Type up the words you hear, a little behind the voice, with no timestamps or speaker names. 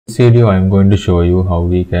video I am going to show you how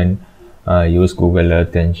we can use Google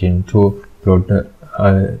Earth Engine to plot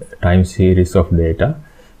a time series of data.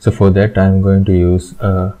 So for that I am going to use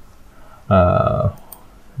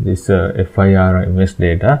this FIRMS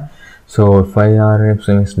data. So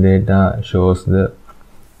FIRMS data shows the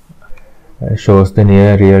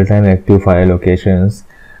near real-time active fire locations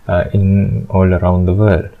in all around the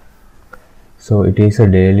world. So it is a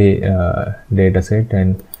daily data set,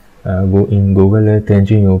 and in Google Earth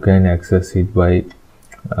Engine you can access it by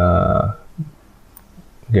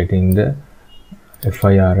getting the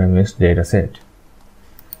FIRMS data set.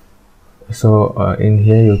 So in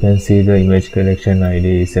here you can see the image collection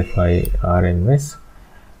ID is FIRMS,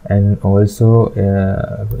 and also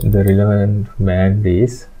the relevant band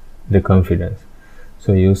is the confidence.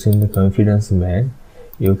 So using the confidence band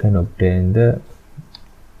you can obtain the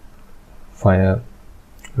fire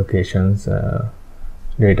locations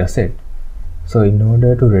data set. So in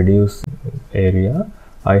order to reduce area,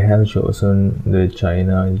 I have chosen the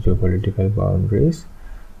China geopolitical boundaries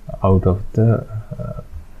out of the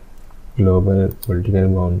global political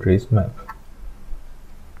boundaries map.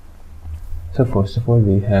 So first of all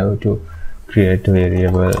we have to create a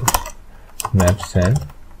variable maps and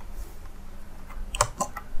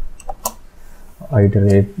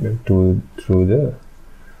iterate through the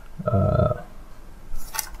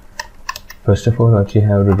first of all what we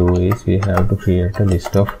have to do is we have to create a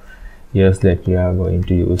list of years that we are going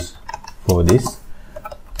to use for this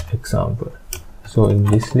example. So in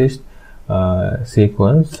this list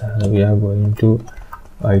sequence we are going to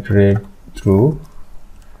iterate through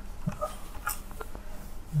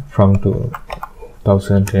from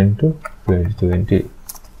 2010 to 2020.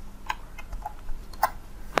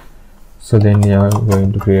 So then we are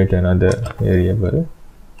going to create another variable,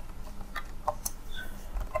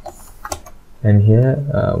 and here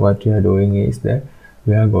what we are doing is that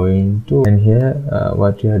we are going to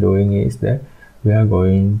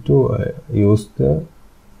use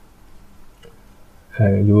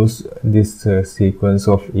this sequence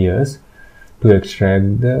of years to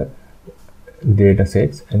extract the data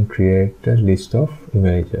sets and create a list of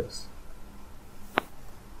images.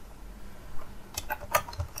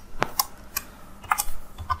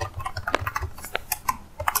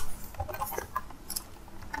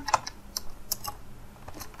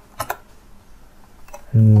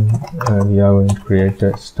 We are going to create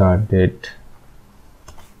a start date.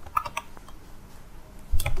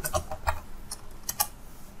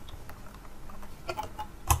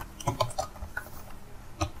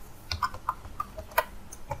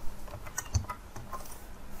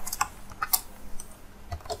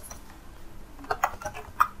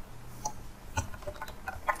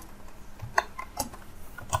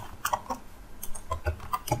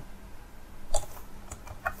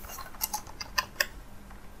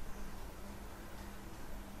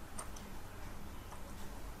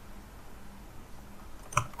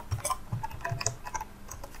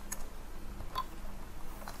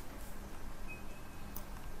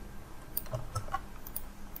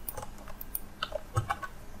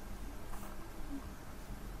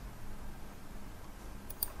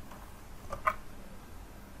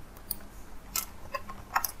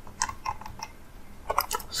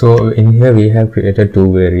 So in here we have created two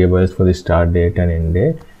variables for the start date and end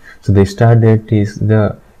date. So the start date is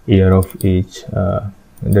the year of each, the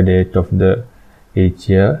date of the each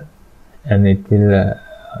year, and it will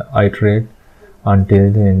iterate until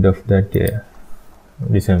the end of that year,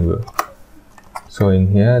 December. So in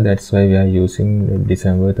here that's why we are using the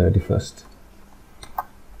December 31st.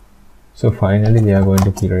 So finally we are going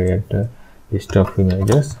to create a list of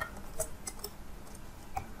images.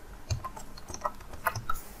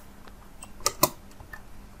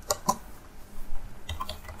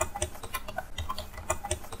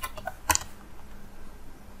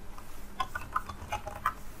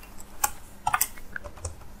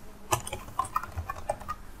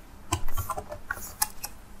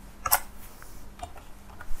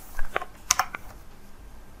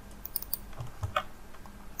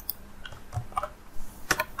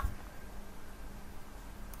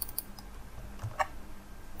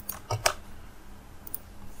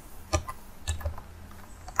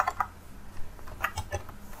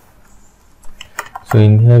 So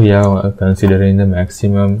in here we are considering the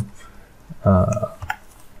maximum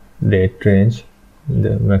date range,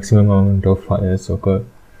 the maximum amount of fires occur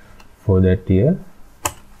for that year.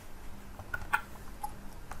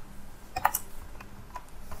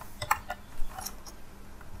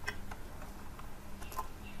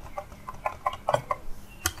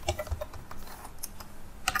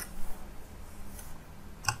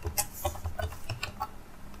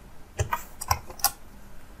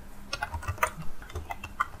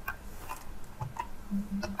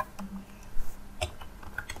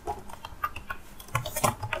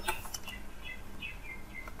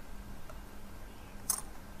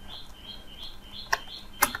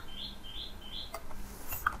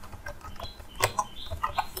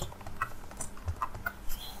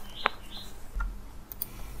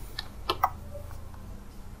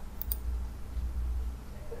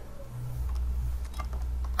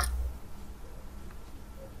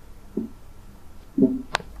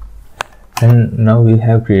 And now we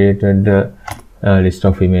have created the list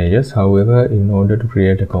of images. However, in order to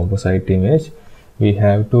create a composite image, we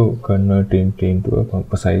have to convert it into a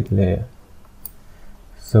composite layer.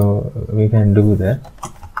 So we can do that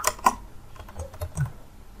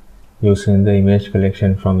using the image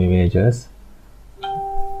collection from images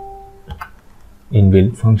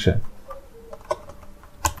inbuilt function.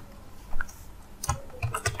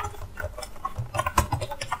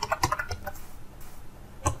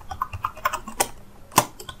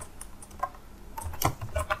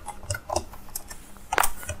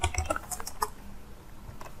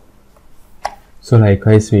 So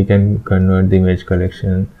likewise, we can convert the image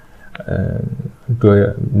collection to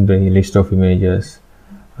the list of images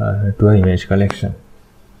to an image collection.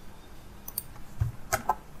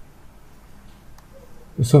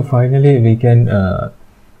 So finally, we can,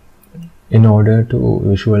 in order to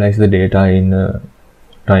visualize the data in a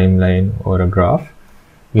timeline or a graph,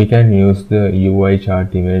 we can use the UI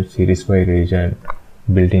chart image series by region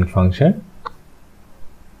built-in function.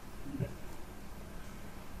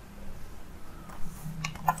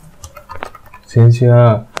 Since we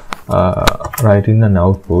are writing an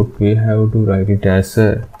output, we have to write it as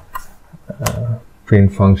a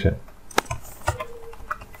print function.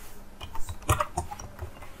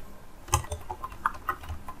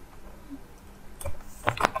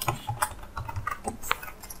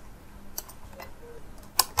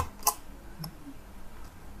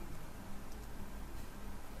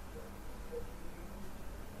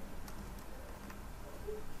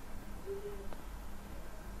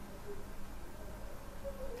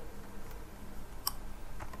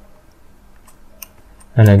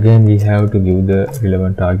 And again, we have to give the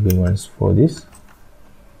relevant arguments for this.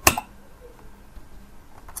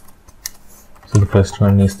 So the first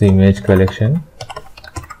one is the image collection.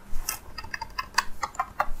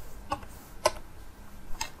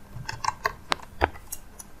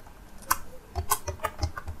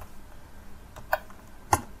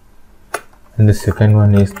 And the second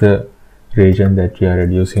one is the region that we are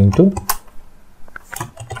reducing to.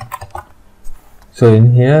 So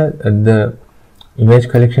in here, the image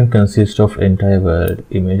collection consists of entire world,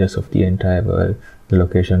 images of the entire world, the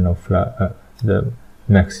location of the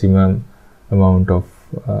maximum amount of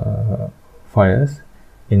fires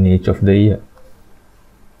in each of the year.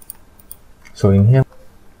 So in here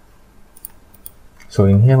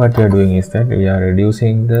what we are doing is that we are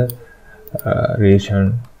reducing the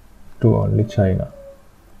region to only China.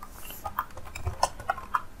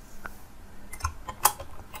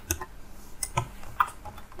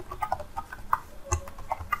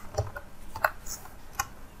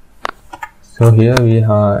 So here we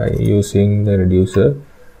are using the reducer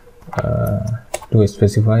to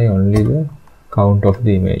specify only the count of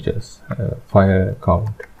the images, fire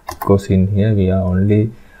count, because in here we are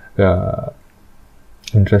only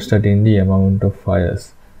interested in the amount of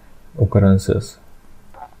fires occurrences.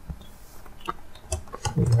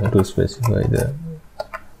 We have to specify the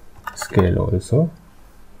scale also.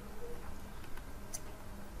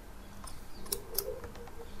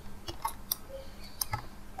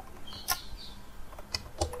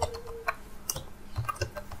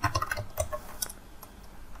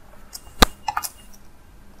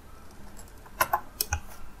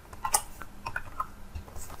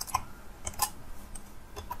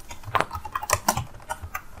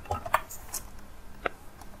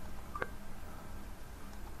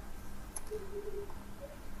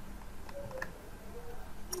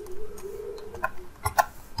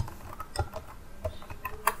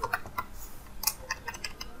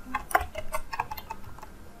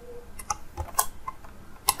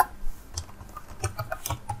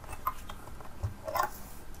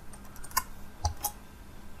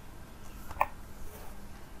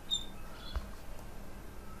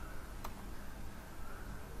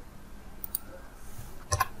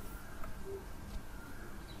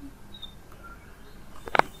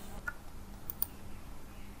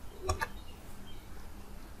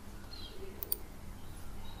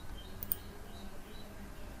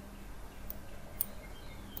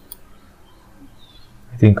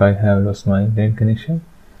 I think I have lost my internet connection,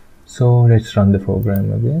 so let's run the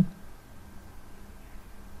program again.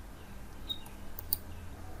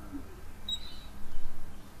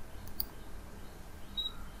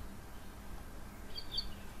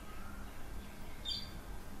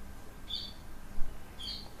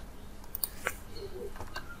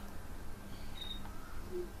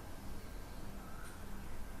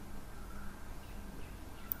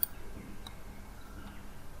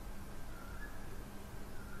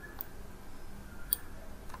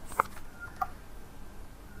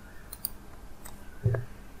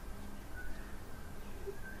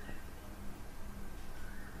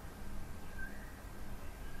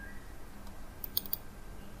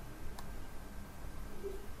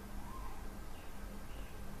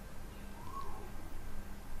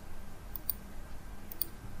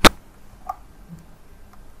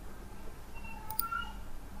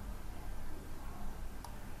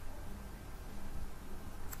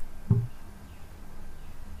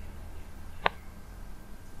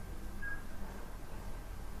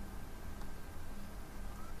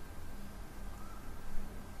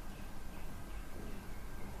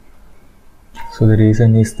 So the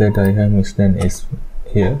reason is that I have missed an S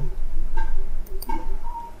here.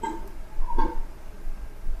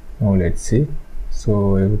 Now let's see.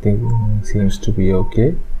 So everything seems to be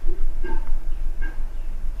okay.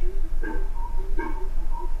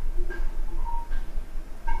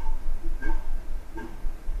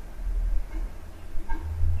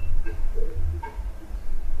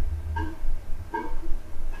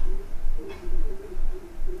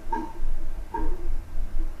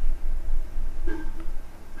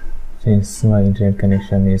 Since my internet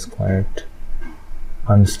connection is quite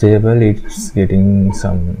unstable, it's getting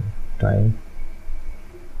some time.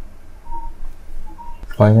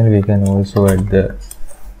 Finally, we can also add the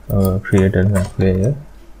created map layer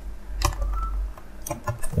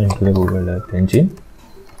into the Google Earth engine.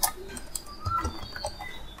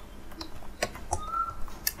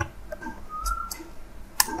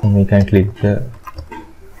 And we can click the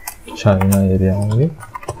China area only,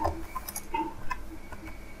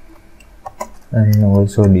 and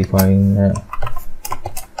also define a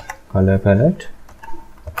color palette.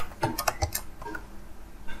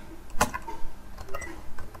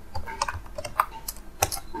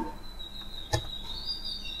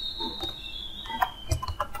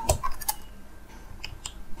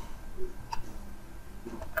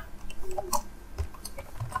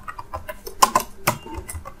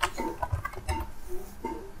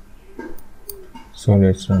 So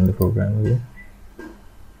let's run the program again.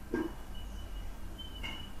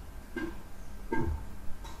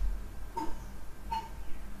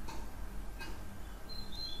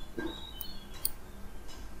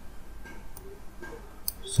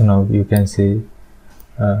 So now you can see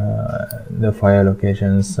the fire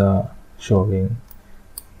locations are showing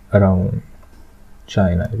around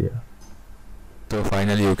China area. So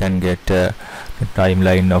finally you can get a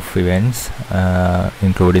timeline of events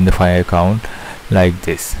including the fire count like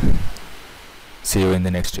this. See you in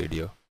the next video.